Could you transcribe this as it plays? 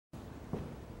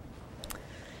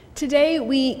Today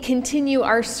we continue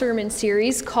our sermon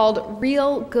series called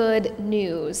Real Good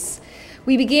News.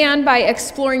 We began by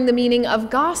exploring the meaning of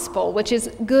gospel, which is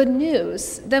good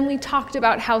news. Then we talked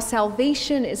about how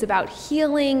salvation is about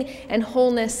healing and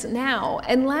wholeness now.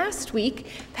 And last week,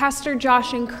 Pastor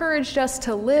Josh encouraged us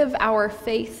to live our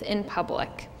faith in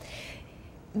public.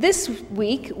 This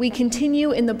week, we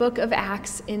continue in the book of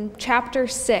Acts in chapter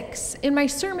 6. In my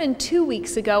sermon 2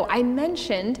 weeks ago, I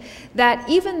mentioned that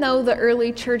even though the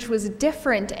early church was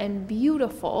different and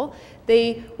beautiful,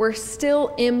 they were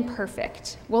still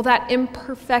imperfect. Well, that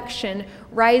imperfection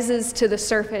rises to the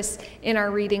surface in our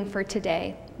reading for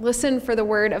today. Listen for the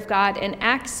word of God in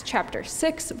Acts chapter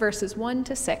 6, verses 1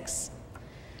 to 6.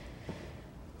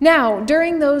 Now,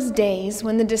 during those days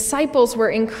when the disciples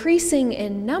were increasing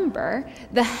in number,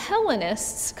 the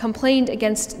Hellenists complained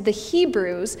against the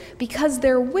Hebrews because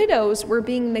their widows were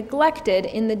being neglected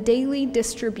in the daily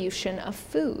distribution of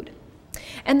food.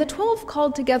 And the 12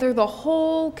 called together the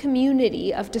whole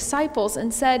community of disciples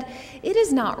and said, "It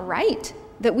is not right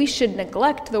that we should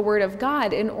neglect the word of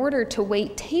God in order to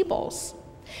wait tables.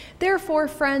 Therefore,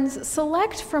 friends,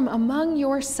 select from among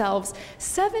yourselves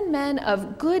 7 men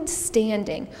of good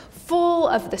standing, full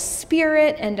of the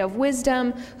Spirit and of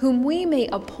wisdom, whom we may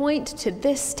appoint to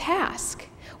this task,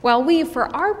 while we,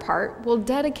 for our part, will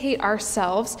dedicate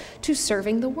ourselves to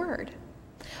serving the word."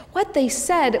 What they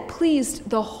said pleased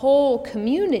the whole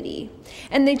community,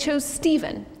 and they chose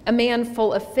Stephen, a man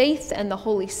full of faith and the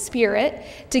Holy Spirit,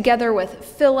 together with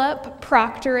Philip,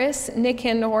 Proctorus,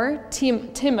 Nicanor,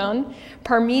 Timon,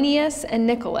 Parmenius, and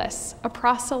Nicholas, a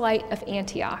proselyte of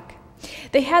Antioch.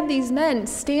 They had these men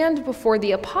stand before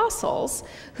the apostles,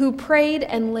 who prayed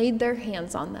and laid their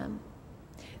hands on them.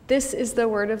 This is the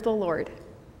word of the Lord.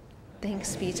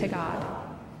 Thanks be to God.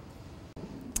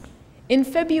 In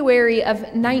February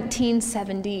of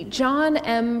 1970, John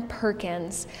M.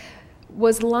 Perkins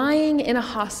was lying in a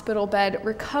hospital bed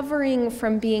recovering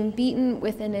from being beaten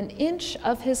within an inch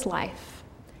of his life,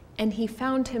 and he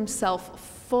found himself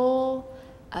full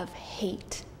of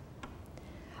hate.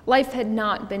 Life had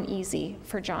not been easy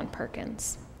for John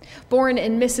Perkins. Born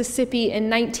in Mississippi in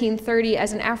 1930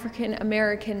 as an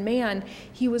African-American man,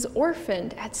 he was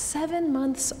orphaned at 7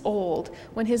 months old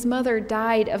when his mother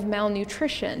died of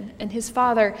malnutrition and his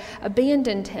father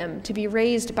abandoned him to be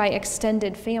raised by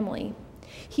extended family.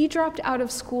 He dropped out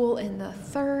of school in the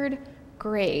 3rd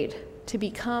grade to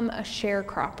become a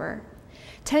sharecropper.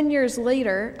 10 years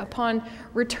later, upon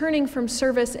returning from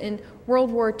service in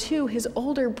World War II, his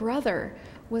older brother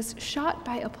was shot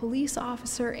by a police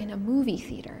officer in a movie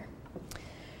theater.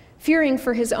 Fearing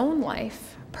for his own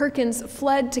life, Perkins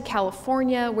fled to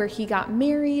California, where he got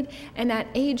married and at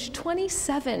age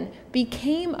 27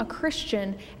 became a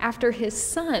Christian after his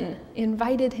son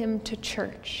invited him to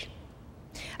church.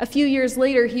 A few years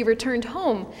later, he returned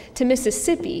home to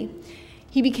Mississippi.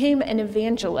 He became an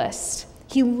evangelist.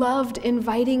 He loved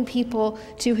inviting people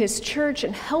to his church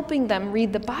and helping them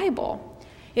read the Bible.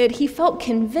 Yet he felt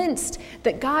convinced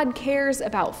that God cares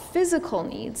about physical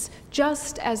needs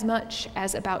just as much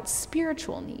as about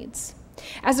spiritual needs.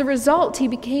 As a result, he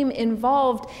became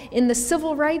involved in the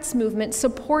civil rights movement,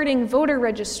 supporting voter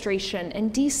registration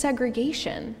and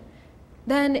desegregation.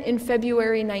 Then, in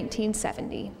February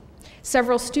 1970,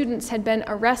 several students had been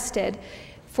arrested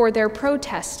for their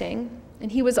protesting,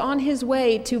 and he was on his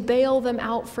way to bail them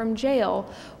out from jail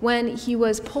when he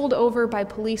was pulled over by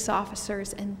police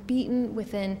officers and beaten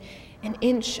within an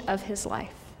inch of his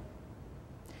life.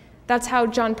 That's how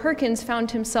John Perkins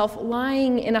found himself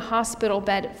lying in a hospital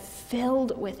bed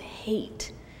filled with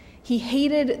hate. He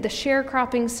hated the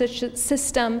sharecropping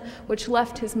system, which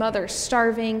left his mother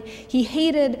starving. He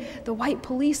hated the white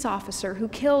police officer who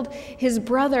killed his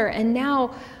brother and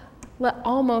now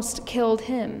almost killed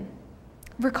him.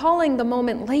 Recalling the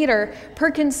moment later,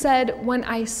 Perkins said, "When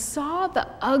I saw the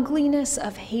ugliness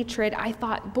of hatred, I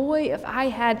thought, boy, if I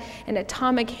had an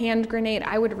atomic hand grenade,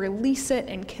 I would release it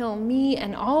and kill me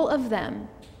and all of them.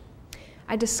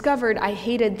 I discovered I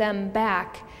hated them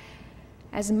back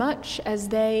as much as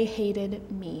they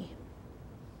hated me."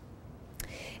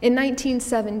 In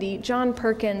 1970, John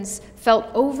Perkins felt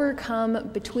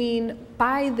overcome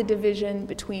by the division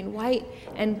between white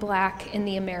and black in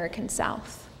the American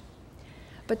South.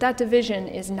 But that division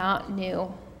is not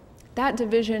new. That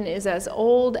division is as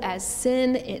old as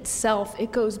sin itself.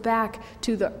 It goes back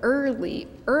to the early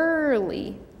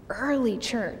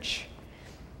church.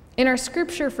 In our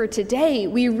scripture for today,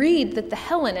 we read that the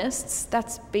Hellenists,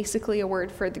 that's basically a word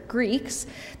for the Greeks,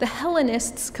 the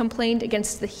Hellenists complained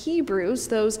against the Hebrews,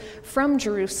 those from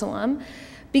Jerusalem,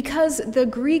 because the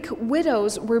Greek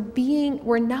widows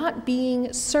were not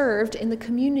being served in the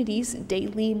community's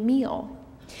daily meal.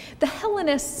 The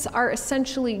Hellenists are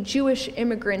essentially Jewish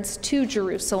immigrants to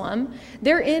Jerusalem.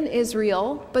 They're in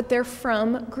Israel, but they're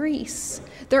from Greece.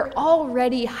 They're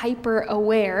already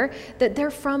hyper-aware that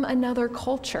they're from another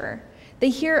culture. They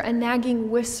hear a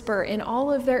nagging whisper in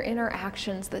all of their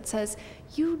interactions that says,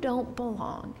 "You don't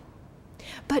belong."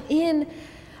 But in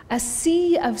a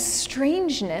sea of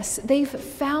strangeness, they've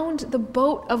found the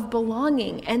boat of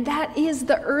belonging, and that is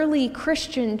the early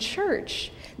Christian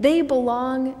church. They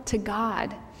belong to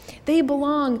God. They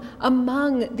belong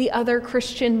among the other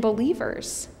Christian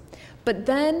believers. But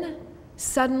then,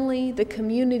 suddenly, the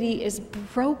community is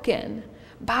broken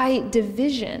by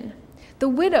division. The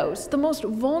widows, the most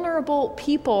vulnerable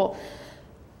people,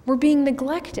 were being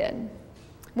neglected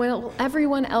while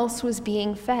everyone else was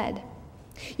being fed.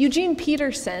 Eugene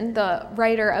Peterson, the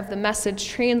writer of the Message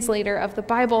translator of the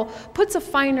Bible, puts a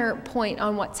finer point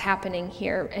on what's happening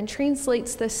here and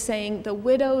translates this saying, the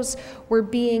widows were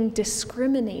being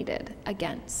discriminated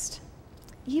against.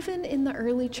 Even in the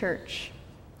early church,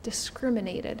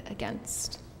 discriminated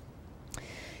against.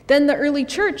 Then the early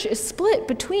church is split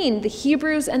between the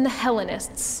Hebrews and the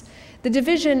Hellenists. The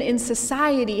division in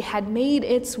society had made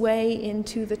its way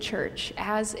into the church,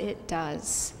 as it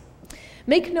does.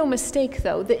 Make no mistake,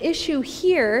 though, the issue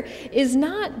here is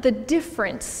not the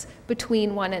difference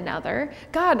between one another.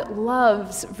 God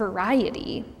loves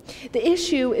variety. The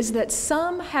issue is that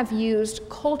some have used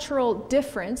cultural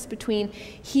difference between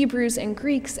Hebrews and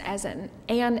Greeks as an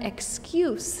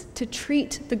excuse to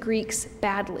treat the Greeks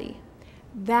badly.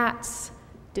 That's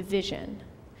division.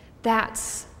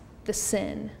 That's the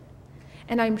sin.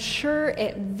 And I'm sure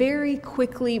it very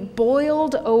quickly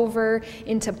boiled over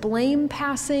into blame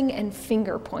passing and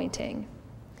finger pointing.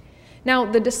 Now,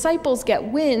 the disciples get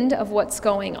wind of what's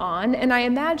going on, and I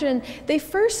imagine they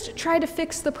first try to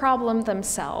fix the problem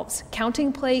themselves,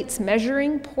 counting plates,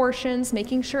 measuring portions,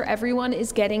 making sure everyone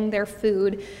is getting their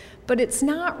food, but it's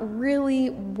not really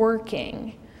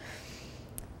working.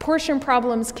 Portion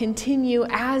problems continue,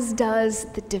 as does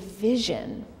the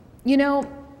division. You know,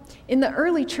 in the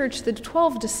early church, the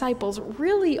 12 disciples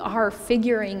really are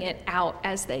figuring it out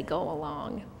as they go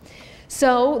along.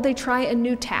 So they try a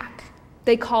new tack.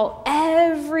 They call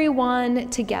everyone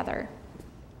together.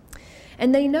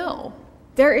 And they know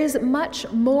there is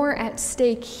much more at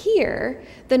stake here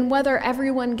than whether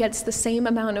everyone gets the same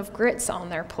amount of grits on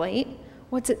their plate.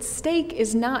 What's at stake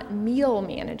is not meal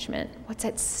management. What's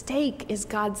at stake is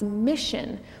God's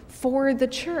mission for the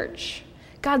church.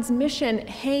 God's mission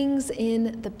hangs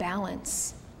in the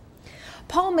balance.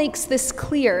 Paul makes this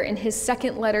clear in his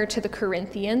second letter to the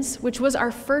Corinthians, which was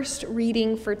our first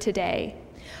reading for today.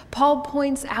 Paul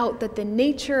points out that the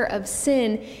nature of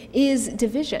sin is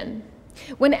division.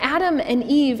 When Adam and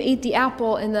Eve ate the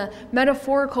apple in the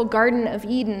metaphorical Garden of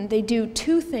Eden, they do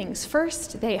two things.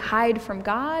 First, they hide from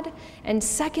God, and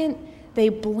second, they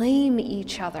blame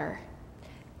each other.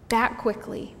 That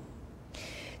quickly.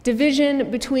 Division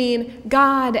between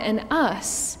God and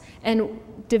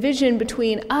division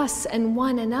between us and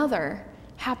one another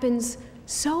happens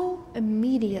so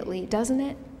immediately, doesn't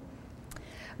it?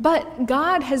 But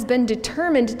God has been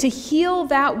determined to heal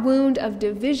that wound of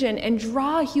division and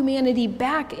draw humanity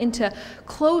back into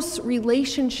close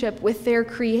relationship with their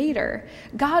Creator.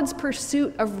 God's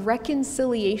pursuit of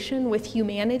reconciliation with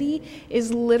humanity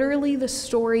is literally the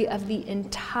story of the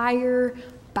entire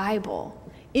Bible.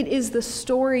 It is the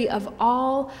story of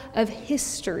all of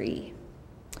history.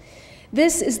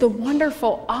 This is the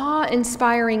wonderful,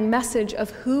 awe-inspiring message of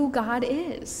who God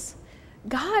is.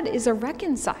 God is a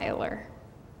reconciler.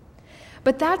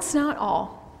 But that's not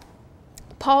all.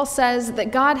 Paul says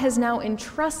that God has now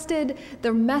entrusted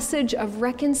the message of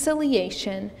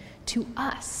reconciliation to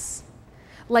us.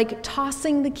 Like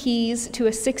tossing the keys to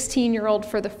a 16-year-old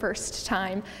for the first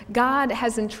time, God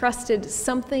has entrusted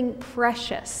something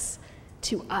precious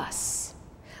to us.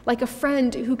 Like a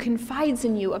friend who confides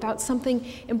in you about something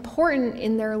important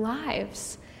in their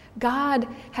lives. God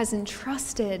has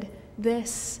entrusted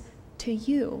this to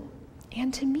you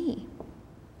and to me.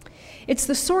 It's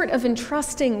the sort of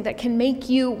entrusting that can make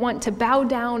you want to bow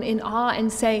down in awe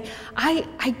and say,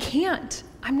 I can't,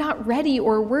 I'm not ready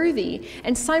or worthy,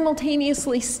 and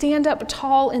simultaneously stand up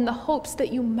tall in the hopes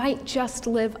that you might just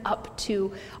live up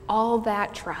to all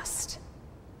that trust.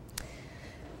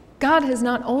 God has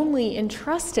not only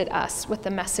entrusted us with the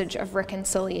message of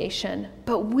reconciliation,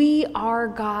 but we are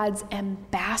God's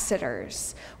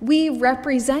ambassadors. We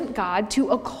represent God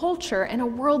to a culture and a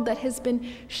world that has been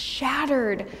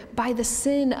shattered by the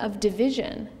sin of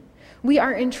division. We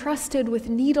are entrusted with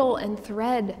needle and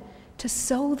thread to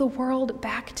sew the world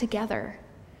back together.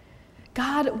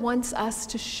 God wants us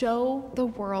to show the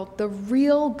world the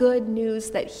real good news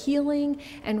that healing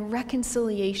and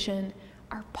reconciliation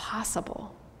are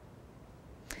possible.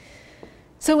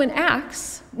 So in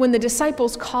Acts, when the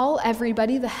disciples call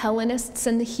everybody, the Hellenists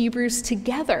and the Hebrews,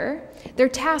 together, their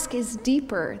task is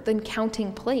deeper than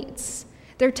counting plates.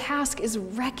 Their task is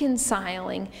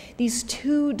reconciling these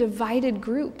two divided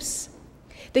groups.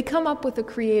 They come up with a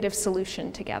creative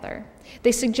solution together.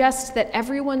 They suggest that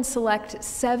everyone select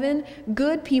 7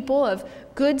 good people of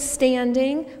good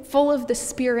standing, full of the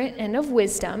Spirit and of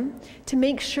wisdom, to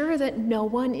make sure that no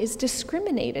one is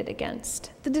discriminated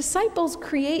against. The disciples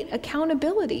create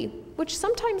accountability, which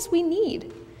sometimes we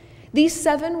need. These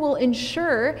 7 will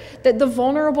ensure that the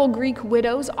vulnerable Greek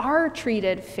widows are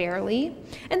treated fairly,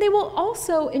 and they will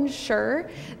also ensure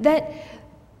that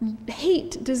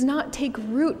hate does not take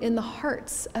root in the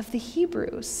hearts of the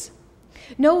Hebrews.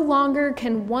 No longer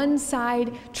can one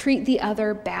side treat the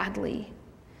other badly.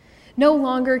 No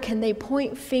longer can they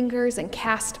point fingers and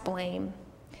cast blame.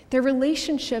 Their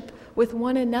relationship with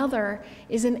one another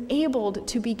is enabled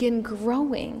to begin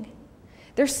growing.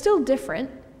 They're still different,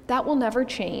 that will never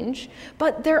change,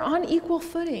 but they're on equal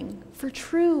footing for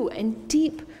true and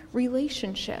deep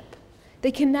relationship.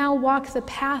 They can now walk the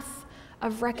path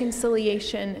of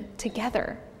reconciliation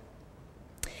together.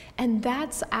 And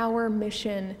that's our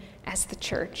mission as the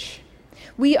church.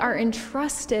 We are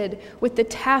entrusted with the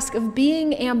task of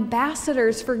being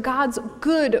ambassadors for God's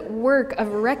good work of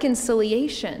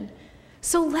reconciliation.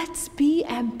 So let's be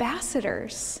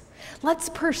ambassadors. Let's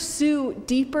pursue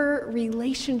deeper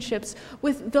relationships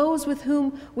with those with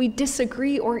whom we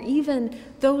disagree or even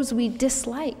those we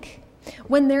dislike.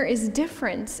 When there is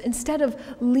difference, instead of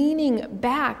leaning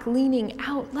back, leaning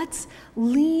out, let's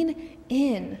lean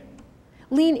in.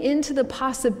 Lean into the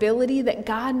possibility that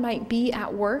God might be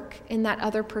at work in that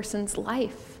other person's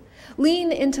life.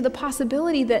 Lean into the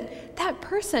possibility that that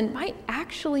person might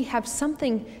actually have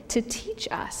something to teach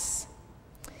us.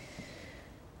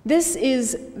 This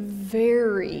is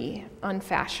very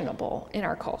unfashionable in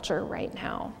our culture right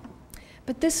now.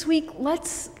 But this week,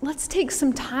 let's take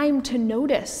some time to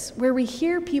notice where we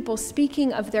hear people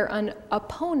speaking of their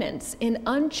opponents in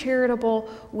uncharitable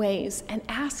ways and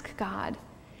ask God,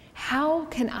 how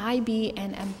can I be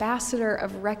an ambassador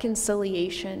of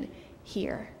reconciliation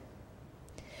here?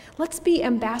 Let's be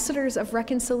ambassadors of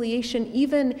reconciliation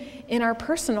even in our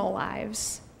personal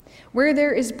lives. Where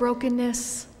there is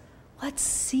brokenness, let's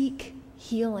seek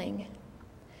healing.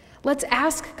 Let's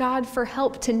ask God for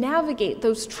help to navigate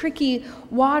those tricky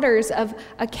waters of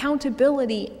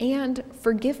accountability and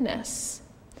forgiveness.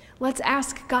 Let's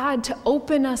ask God to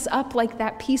open us up like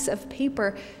that piece of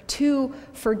paper to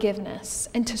forgiveness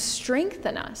and to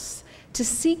strengthen us to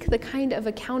seek the kind of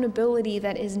accountability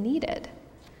that is needed.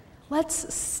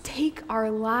 Let's stake our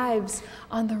lives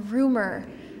on the rumor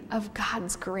of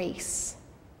God's grace.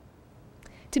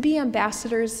 To be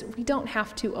ambassadors, we don't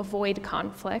have to avoid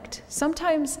conflict.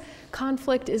 Sometimes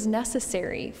conflict is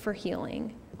necessary for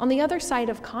healing. On the other side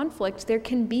of conflict, there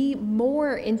can be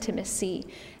more intimacy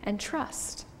and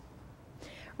trust.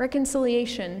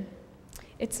 Reconciliation,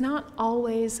 it's not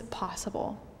always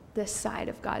possible this side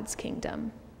of God's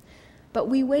kingdom, but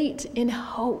we wait in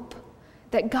hope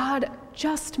that God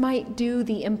just might do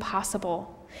the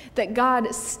impossible, that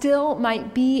God still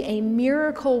might be a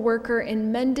miracle worker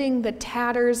in mending the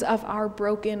tatters of our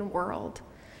broken world.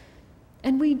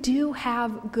 And we do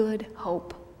have good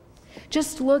hope.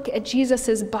 Just look at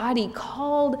Jesus' body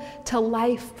called to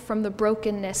life from the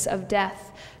brokenness of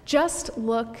death. Just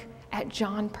look at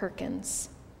John Perkins.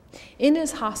 In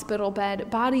his hospital bed,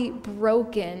 body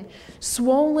broken,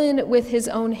 swollen with his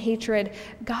own hatred,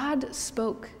 God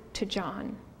spoke to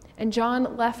John. And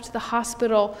John left the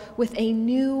hospital with a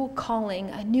new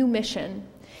calling, a new mission.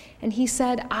 And he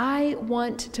said, I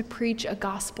want to preach a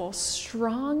gospel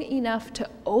strong enough to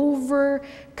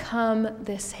overcome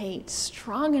this hate,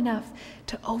 strong enough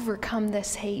to overcome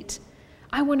this hate.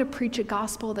 I want to preach a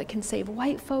gospel that can save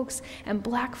white folks and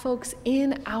black folks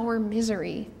in our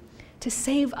misery, to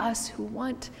save us who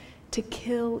want to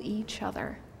kill each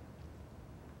other.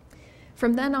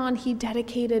 From then on, he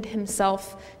dedicated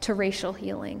himself to racial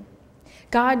healing.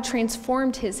 God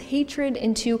transformed his hatred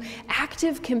into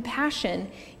active compassion,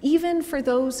 even for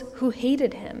those who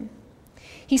hated him.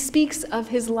 He speaks of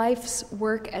his life's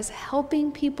work as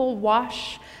helping people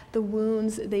wash the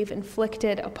wounds they've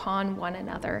inflicted upon one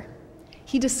another.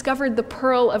 He discovered the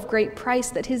pearl of great price,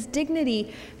 that his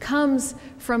dignity comes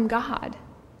from God,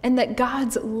 and that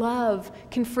God's love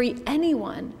can free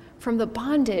anyone from the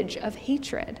bondage of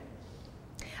hatred.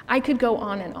 I could go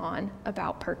on and on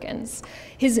about Perkins.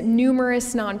 His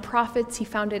numerous nonprofits he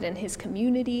founded in his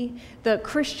community, the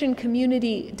Christian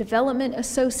Community Development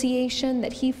Association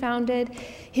that he founded,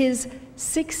 his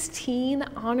 16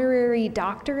 honorary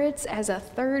doctorates as a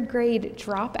third-grade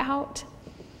dropout.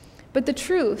 But the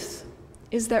truth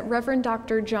is that Reverend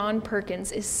Dr. John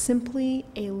Perkins is simply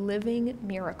a living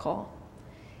miracle.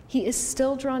 He is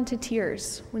still drawn to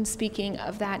tears when speaking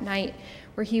of that night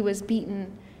where he was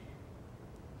beaten,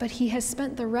 but he has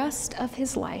spent the rest of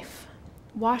his life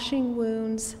washing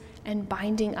wounds and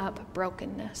binding up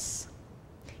brokenness.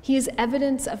 He is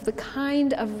evidence of the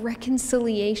kind of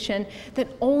reconciliation that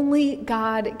only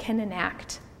God can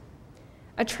enact.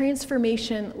 A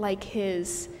transformation like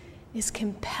his is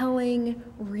compelling,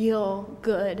 real,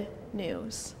 good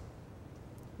news.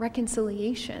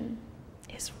 Reconciliation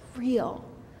is real,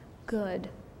 good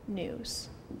news.